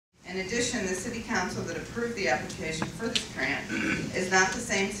In addition, the city council that approved the application for this grant is not the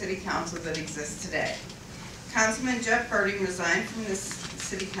same city council that exists today. Councilman Jeff Birding resigned from this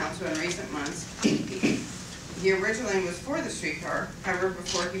city council in recent months. He originally was for the streetcar. However,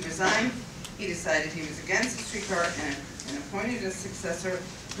 before he resigned, he decided he was against the streetcar and appointed a successor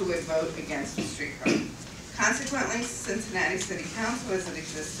who would vote against the streetcar. Consequently, Cincinnati City Council, as it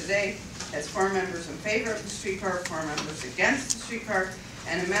exists today, has 4 members in favor of the streetcar, 4 members against the streetcar,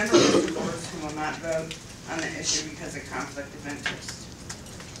 and a member of the board who will not vote on the issue because of conflict of interest.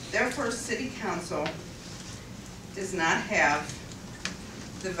 Therefore, City Council does not have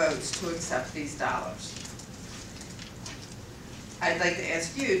the votes to accept these dollars. I'd like to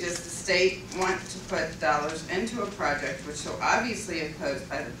ask you, does the state want to put dollars into a project which so obviously opposed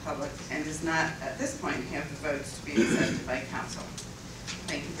by the public and does not, at this point, have the votes to be accepted by council?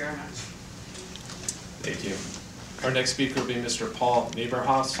 Thank you very much. Thank you. Our next speaker will be Mr. Paul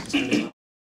Naberhaus.